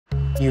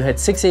You had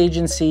 6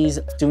 agencies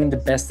doing the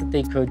best that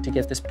they could to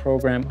get this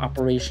program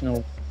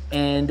operational,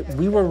 and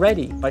we were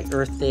ready by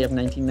Earth Day of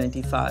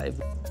 1995.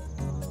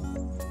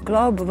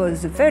 GLOBE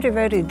was very,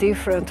 very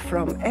different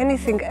from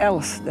anything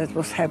else that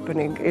was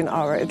happening in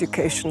our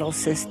educational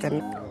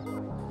system.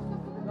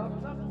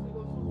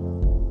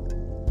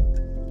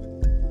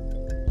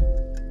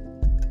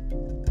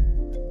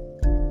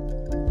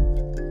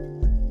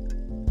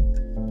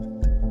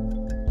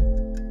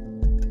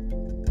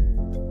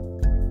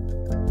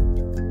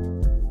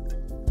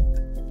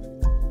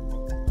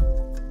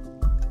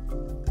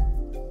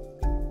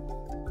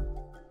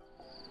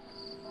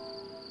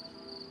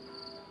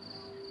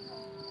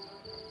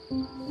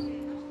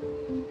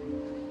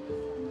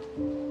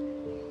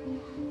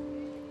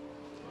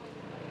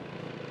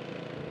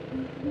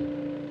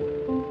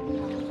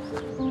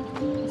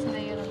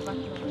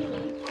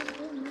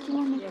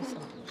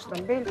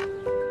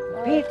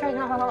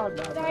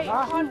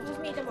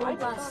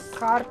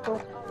 Kartu.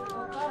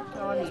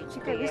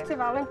 Čekaj, vi ste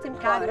Valentin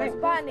Karen?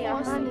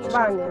 Banija, da bi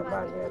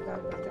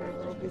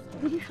trebalo biti.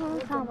 Vidiš ovo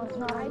tamo,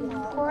 znam.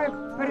 Ko je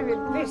prvi?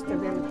 Vi ste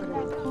bili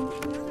prvi.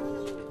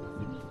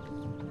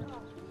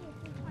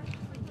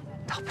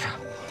 Dobro.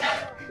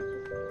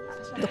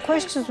 The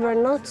questions were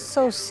not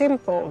so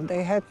simple.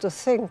 They had to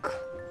think.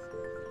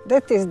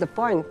 That is the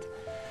point.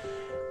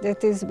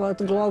 That is what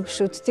GLOBE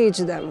should teach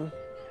them.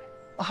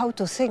 How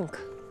to think.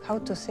 How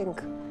to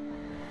think.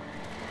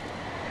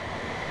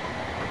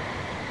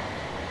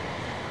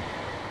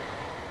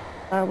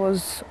 I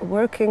was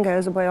working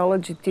as a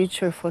biology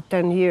teacher for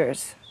 10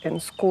 years in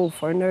school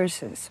for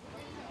nurses.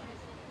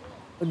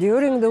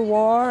 During the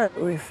war,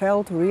 we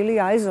felt really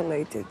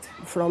isolated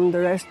from the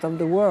rest of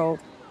the world.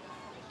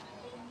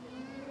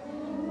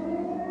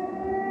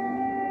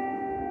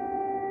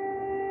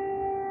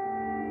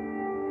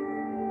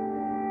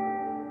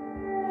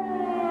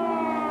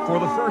 For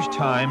the first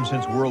time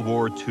since World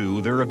War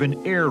II, there have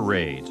been air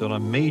raids on a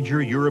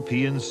major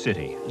European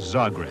city,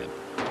 Zagreb.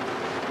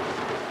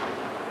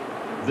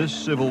 This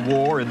civil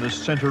war in the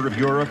center of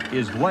Europe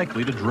is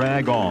likely to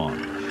drag on,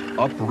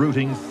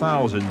 uprooting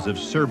thousands of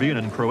Serbian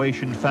and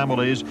Croatian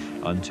families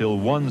until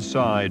one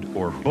side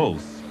or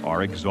both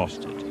are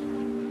exhausted.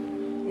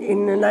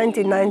 In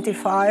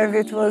 1995,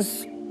 it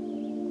was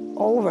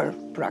over,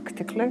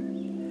 practically.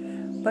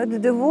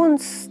 But the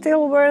wounds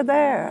still were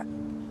there.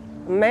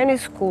 Many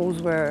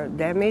schools were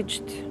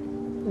damaged.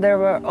 There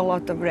were a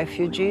lot of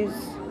refugees.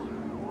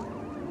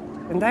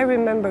 And I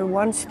remember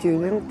one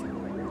student,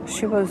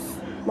 she was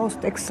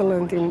most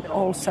excellent in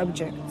all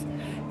subjects.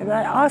 And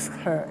I asked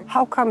her,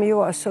 how come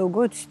you are so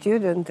good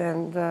student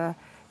and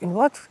in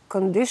what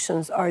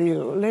conditions are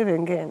you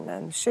living in?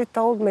 And she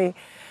told me,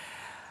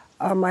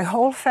 my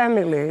whole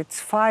family, it's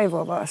 5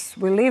 of us,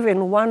 we live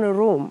in one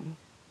room.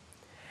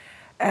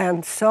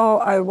 And so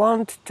I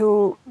want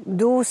to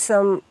do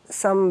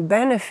some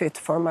benefit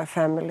for my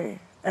family.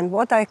 And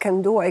what I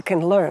can do, I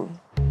can learn.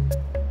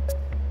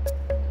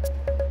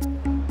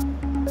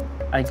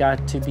 I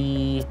got to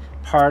be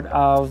part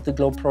of the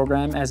GLOBE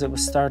program as it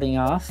was starting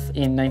off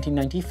in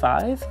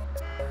 1995.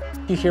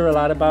 You hear a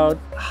lot about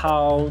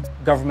how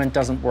government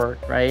doesn't work,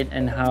 right?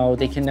 And how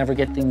they can never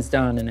get things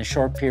done in a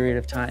short period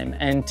of time.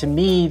 And to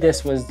me,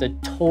 this was the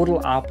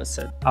total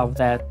opposite of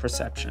that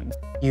perception.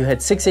 You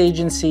had 6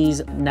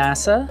 agencies,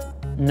 NASA,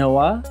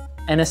 NOAA,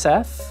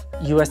 NSF,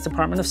 US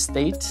Department of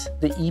State,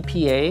 the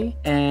EPA,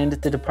 and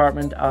the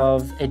Department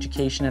of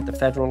Education at the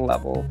federal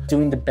level,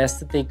 doing the best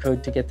that they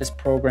could to get this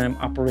program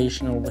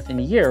operational within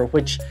a year,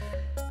 which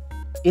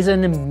is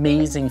an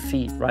amazing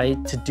feat,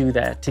 right, to do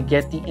that, to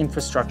get the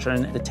infrastructure.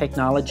 And the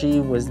technology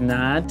was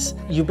not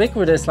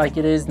ubiquitous like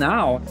it is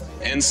now.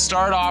 And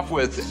start off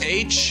with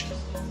HTTP.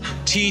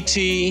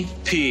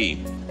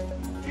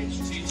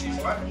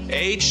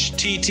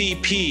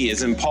 HTTP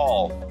is in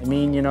Paul. I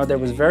mean, you know, there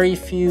was very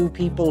few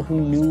people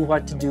who knew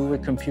what to do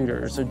with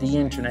computers or the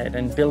internet,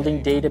 and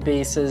building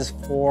databases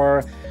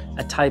for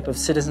a type of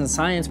citizen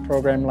science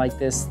program like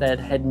this that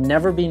had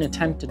never been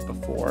attempted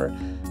before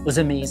was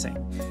amazing.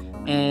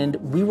 And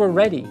we were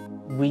ready.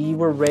 We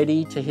were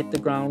ready to hit the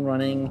ground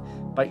running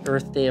by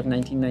Earth Day of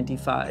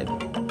 1995.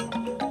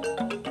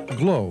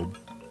 GLOBE,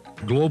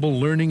 Global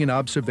Learning and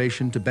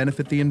Observation to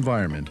Benefit the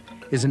Environment,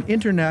 is an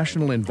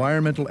international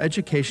environmental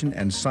education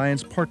and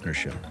science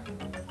partnership.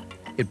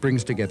 It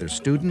brings together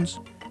students,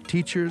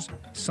 teachers,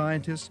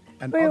 scientists,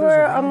 and others. We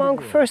were among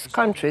first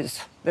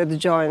countries that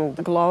joined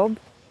the GLOBE.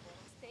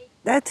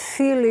 That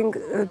feeling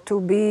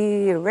to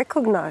be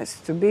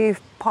recognized, to be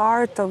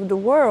part of the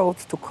world,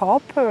 to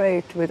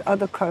cooperate with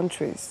other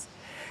countries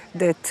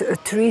that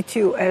treat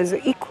you as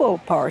an equal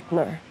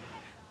partner,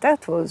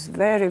 that was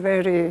very,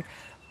 very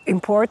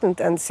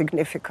important and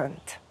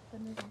significant.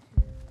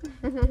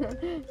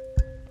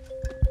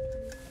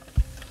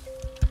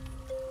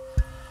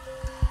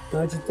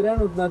 Znači,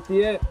 trenutna ti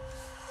je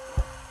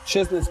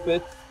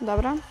 16,5.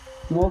 Dobro.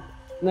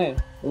 Ne,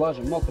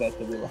 lažem, mokra je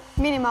to bila.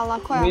 Minimalna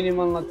koja?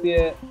 Minimalna ti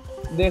je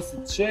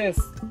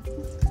 10,6.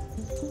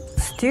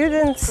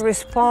 Students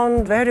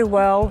respond very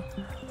well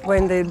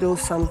when they do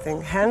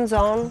something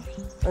hands-on,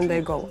 when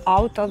they go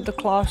out of the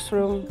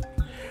classroom,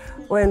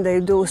 when they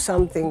do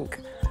something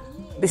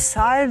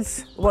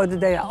besides what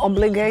they are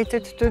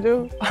obligated to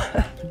do.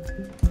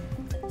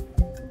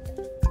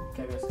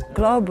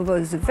 Globe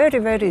was very,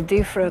 very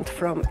different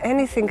from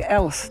anything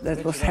else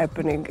that was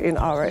happening in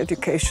our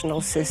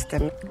educational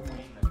system.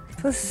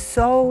 It was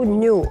so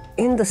new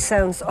in the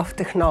sense of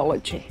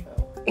technology,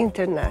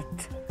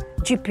 internet,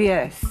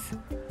 GPS,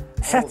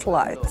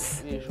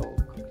 satellites.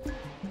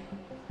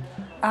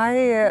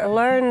 I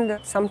learned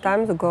some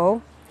time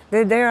ago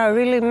that there are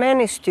really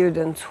many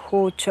students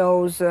who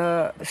chose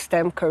a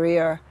STEM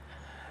career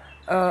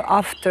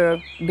after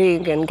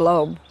being in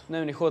Globe.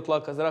 Dnevni hod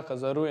tlaka zraka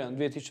za rujan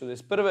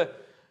 2021.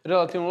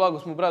 Relativno lago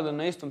smo obradili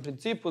na istom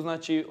principu,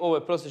 znači ovo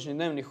je prosječni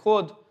dnevni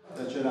hod.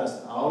 Znači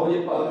rast, a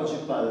ovdje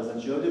pada.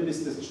 Znači ovdje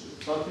biste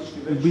faktički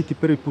već... U biti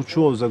prvi put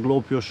čuo za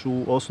Glob još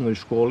u osnovnoj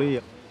školi.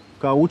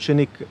 Kao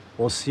učenik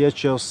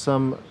osjećao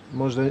sam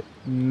možda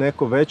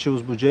neko veće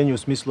uzbuđenje u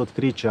smislu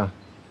otkrića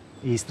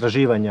i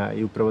istraživanja.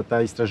 I upravo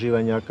ta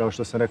istraživanja, kao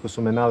što sam rekao,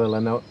 su me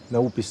navela na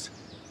upis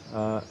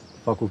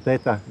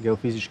fakulteta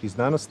geofizičkih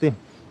znanosti.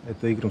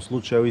 Eto, igrom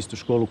slučaja u istu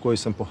školu koju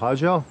sam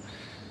pohađao.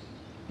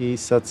 I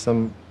sad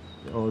sam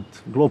od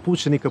Glob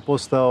učenika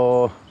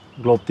postao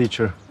Glob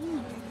teacher.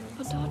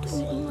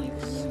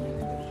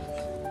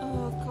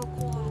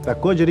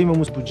 Također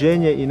imam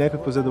uzbuđenje i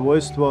nekako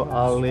zadovoljstvo,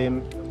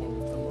 ali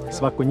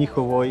svako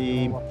njihovo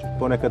i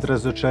ponekad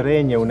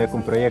razočarenje u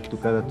nekom projektu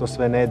kada to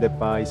sve ne ide,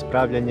 pa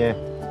ispravljanje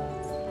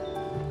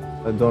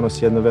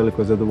donosi jedno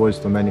veliko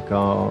zadovoljstvo meni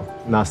kao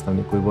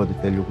nastavniku i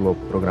voditelju Glob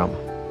programa.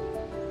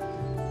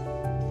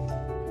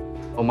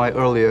 My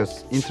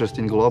earliest interest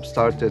in Globe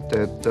started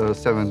at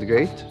 7th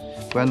grade,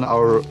 when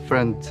our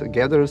friend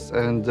gathers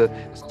and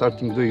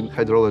starting doing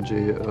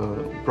hydrology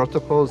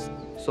protocols.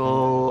 So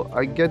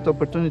I get the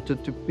opportunity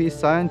to be a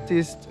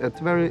scientist at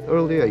very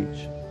early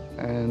age.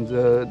 And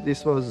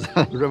this was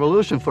a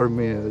revolution for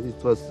me.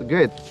 It was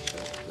great.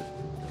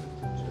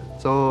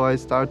 So I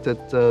started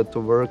to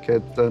work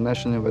at the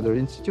National Weather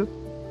Institute,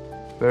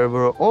 where we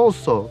were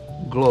also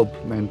Globe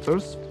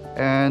mentors.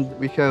 And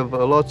we have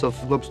lots of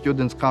Globe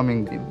students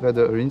coming in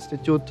Weather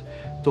Institute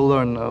to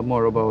learn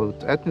more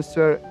about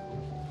atmosphere.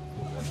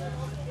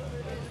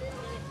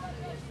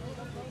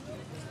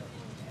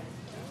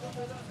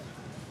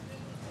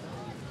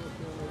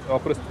 Evo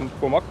prst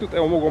pomaknuti,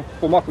 evo mogu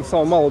pomaknuti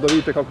samo malo da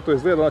vidite kako to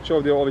izgleda, znači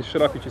ovdje ovi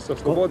šarafići se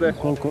oslobode.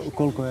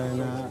 Koliko je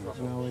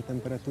na ovoj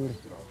temperaturi?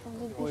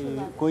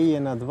 Koji je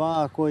na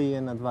 2, a koji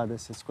je na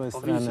 20, s koje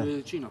strane?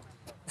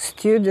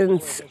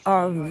 Students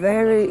are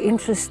very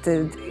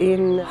interested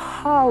in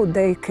how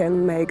they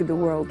can make the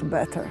world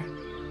better.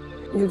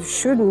 You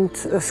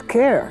shouldn't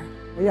scare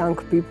young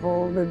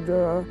people with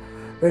a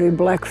very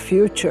black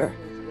future.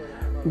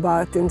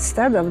 But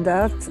instead of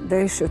that,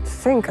 they should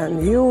think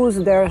and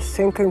use their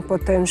thinking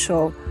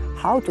potential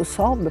how to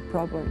solve the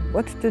problem,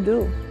 what to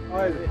do.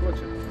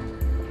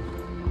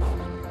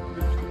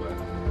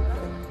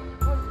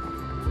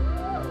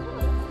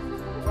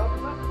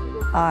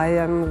 I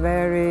am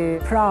very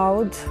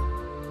proud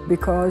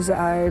because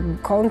I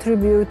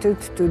contributed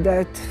to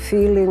that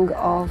feeling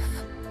of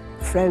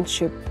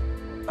friendship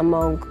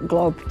among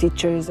Globe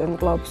teachers and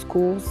Globe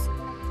schools.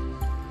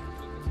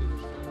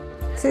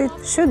 It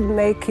should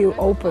make you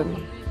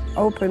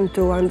open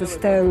to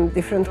understand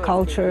different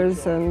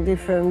cultures and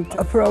different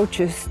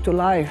approaches to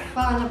life.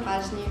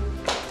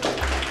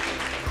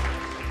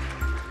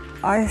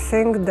 I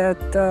think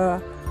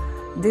that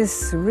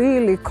this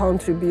really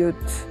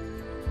contributes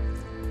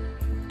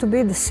to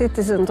be the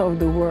citizen of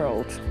the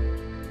world.